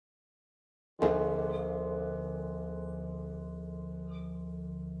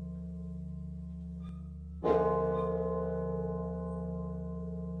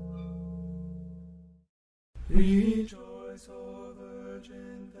Rejoice, O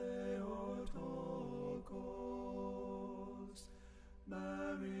Virgin Theotokos,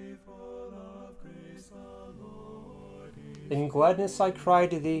 Mary, full of grace, the Lord is. In gladness I cry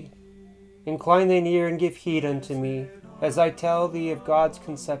to thee. Incline thine ear and give heed unto me, as I tell thee of God's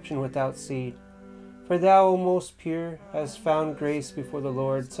conception without seed. For thou, O most pure, hast found grace before the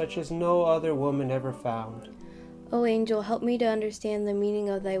Lord, such as no other woman ever found. O angel, help me to understand the meaning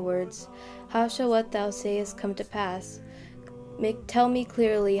of thy words. How shall what thou sayest come to pass? Tell me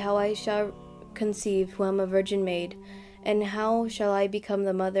clearly how I shall conceive who am a virgin maid, and how shall I become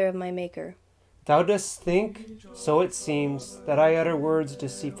the mother of my Maker? Thou dost think, so it seems, that I utter words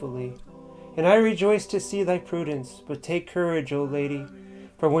deceitfully. And I rejoice to see thy prudence, but take courage, O Lady,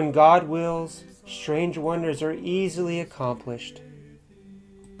 for when God wills, strange wonders are easily accomplished.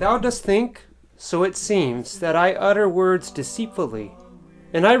 Thou dost think, so it seems, that I utter words deceitfully,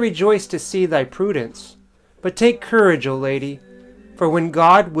 and I rejoice to see thy prudence. But take courage, O Lady, for when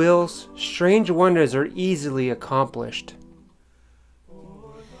God wills, strange wonders are easily accomplished.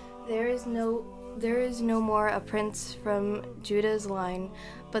 There is no more a prince from Judah's line,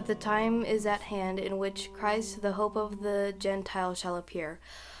 but the time is at hand in which Christ, the hope of the Gentiles, shall appear.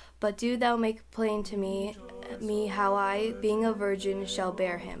 But do thou make plain to me how I, being a virgin, shall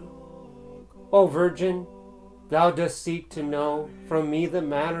bear him. O Virgin, thou dost seek to know from me the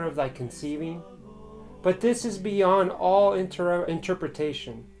manner of thy conceiving, but this is beyond all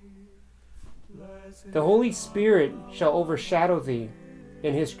interpretation. The Holy Spirit shall overshadow thee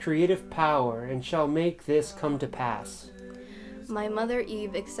in his creative power, and shall make this come to pass. My mother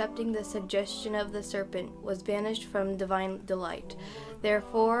Eve, accepting the suggestion of the serpent, was banished from divine delight.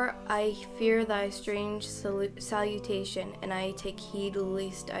 Therefore I fear thy strange salutation, and I take heed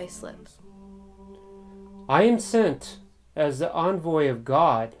lest I slip. I am sent as the envoy of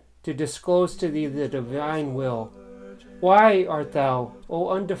God to disclose to thee the divine will. Why art thou, O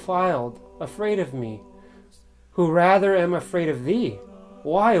undefiled, afraid of me, who rather am afraid of thee?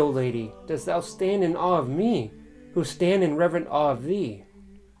 Why, O Lady, dost thou stand in awe of me, who stand in reverent awe of thee?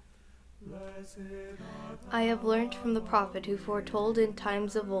 I have learnt from the prophet who foretold in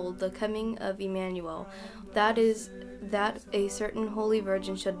times of old the coming of Emmanuel, that is, that a certain holy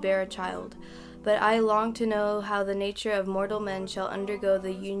virgin should bear a child. But I long to know how the nature of mortal men shall undergo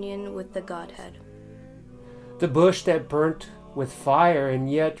the union with the Godhead. The bush that burnt with fire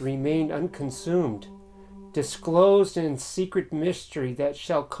and yet remained unconsumed, disclosed in secret mystery that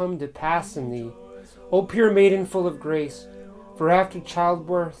shall come to pass in thee, O pure maiden full of grace, for after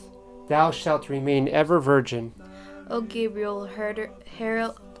childbirth thou shalt remain ever virgin. O Gabriel,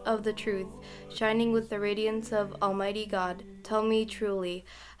 herald of the truth, shining with the radiance of Almighty God, tell me truly,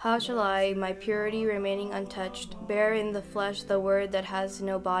 how shall I, my purity remaining untouched, bear in the flesh the word that has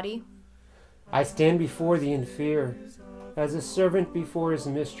no body? I stand before thee in fear, as a servant before his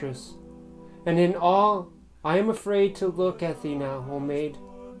mistress, and in awe I am afraid to look at thee now, O maid.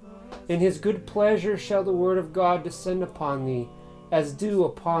 In his good pleasure shall the word of God descend upon thee, as dew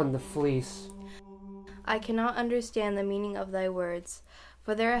upon the fleece. I cannot understand the meaning of thy words,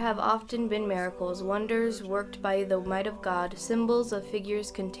 for there have often been miracles, wonders worked by the might of God, symbols of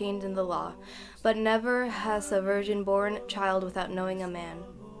figures contained in the law, but never has a virgin borne a child without knowing a man.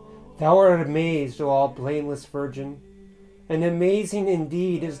 Thou art amazed, O all blameless virgin, and amazing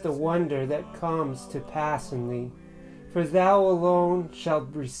indeed is the wonder that comes to pass in thee. For thou alone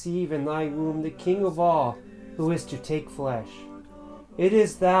shalt receive in thy womb the King of all, who is to take flesh. It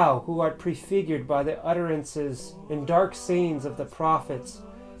is thou who art prefigured by the utterances and dark sayings of the prophets,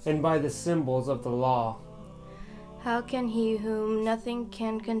 and by the symbols of the law. How can he whom nothing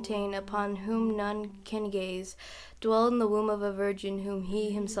can contain, upon whom none can gaze, dwell in the womb of a virgin whom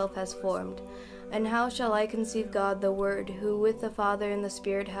he himself has formed? And how shall I conceive God the Word, who with the Father and the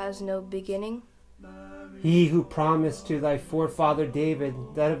Spirit has no beginning? He who promised to thy forefather David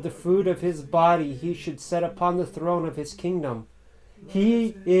that of the fruit of his body he should set upon the throne of his kingdom,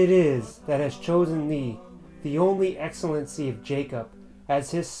 he it is that has chosen thee, the only excellency of Jacob,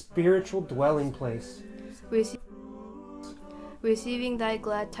 as his spiritual dwelling place. Receiving thy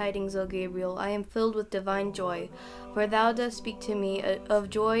glad tidings, O Gabriel, I am filled with divine joy, for thou dost speak to me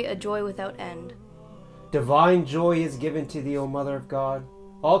of joy, a joy without end. Divine joy is given to thee, O Mother of God.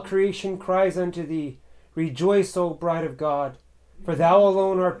 All creation cries unto thee, Rejoice, O Bride of God, for thou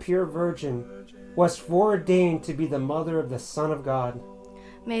alone art pure virgin, wast foreordained to be the mother of the Son of God.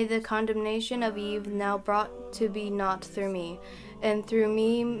 May the condemnation of Eve now brought to be naught through me, and through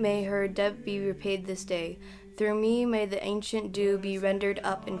me may her debt be repaid this day. Through me may the ancient due be rendered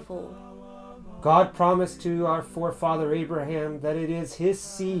up in full. God promised to our forefather Abraham that it is his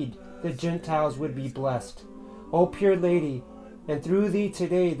seed the Gentiles would be blessed. O pure Lady, and through thee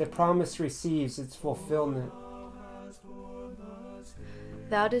today the promise receives its fulfillment.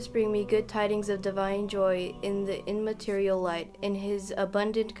 Thou dost bring me good tidings of divine joy in the immaterial light. In his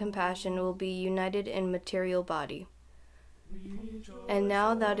abundant compassion will be united in material body. And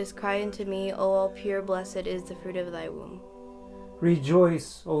now thou dost cry unto me, O all pure, blessed is the fruit of thy womb.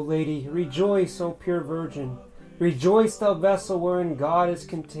 Rejoice, O Lady, rejoice, O pure Virgin. Rejoice, thou vessel wherein God is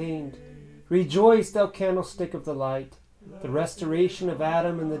contained. Rejoice, thou candlestick of the light, the restoration of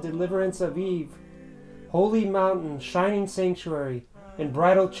Adam and the deliverance of Eve. Holy mountain, shining sanctuary, and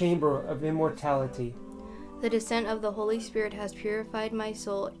bridal chamber of immortality. The descent of the Holy Spirit has purified my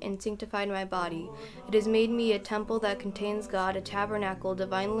soul and sanctified my body. It has made me a temple that contains God, a tabernacle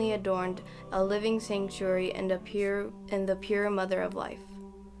divinely adorned, a living sanctuary, and the pure mother of life.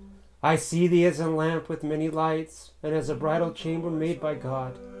 I see thee as a lamp with many lights, and as a bridal chamber made by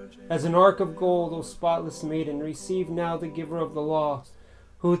God. As an ark of gold, O spotless maiden, receive now the giver of the law,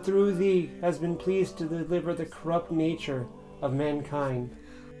 who through thee has been pleased to deliver the corrupt nature of mankind.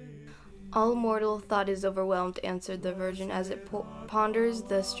 All mortal thought is overwhelmed, answered the Virgin, as it ponders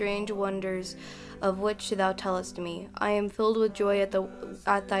the strange wonders of which thou tellest me. I am filled with joy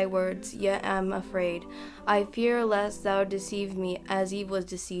at thy words, yet am afraid. I fear lest thou deceive me, as Eve was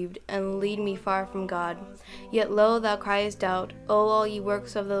deceived, and lead me far from God. Yet lo, thou criest out, O all ye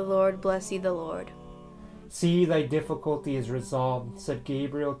works of the Lord, bless ye the Lord. See, thy difficulty is resolved, said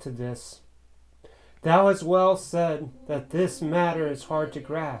Gabriel to this. Thou hast well said that this matter is hard to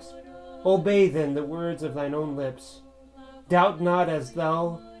grasp. Obey then the words of thine own lips. Doubt not as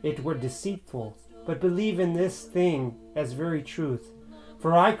though it were deceitful, but believe in this thing as very truth.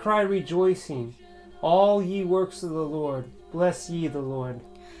 For I cry rejoicing, all ye works of the Lord, bless ye the Lord.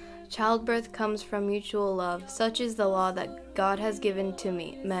 Childbirth comes from mutual love. Such is the law that God has given to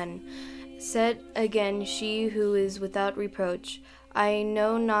men. Said again she who is without reproach, I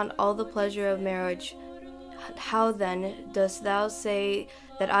know not all the pleasure of marriage. How then dost thou say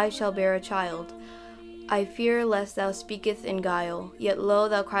that I shall bear a child? I fear lest thou speakest in guile. Yet lo,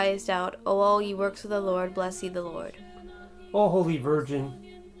 thou criest out, O all ye works of the Lord, bless ye the Lord. O Holy Virgin,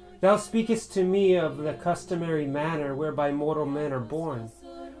 thou speakest to me of the customary manner whereby mortal men are born.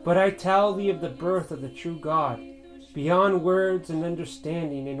 But I tell thee of the birth of the true God, beyond words and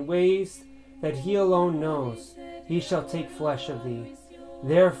understanding, in ways that he alone knows. He shall take flesh of thee.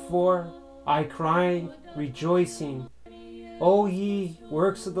 Therefore I cry, rejoicing, O ye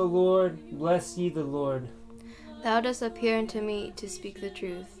works of the Lord, bless ye the Lord. Thou dost appear unto me to speak the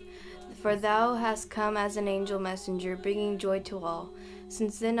truth. For thou hast come as an angel messenger, bringing joy to all.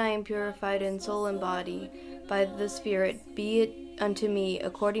 Since then I am purified in soul and body by the Spirit. Be it unto me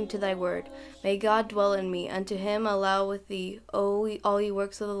according to thy word. May God dwell in me. Unto him allow with thee, O all ye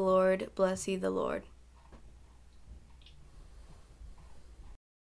works of the Lord, bless ye the Lord.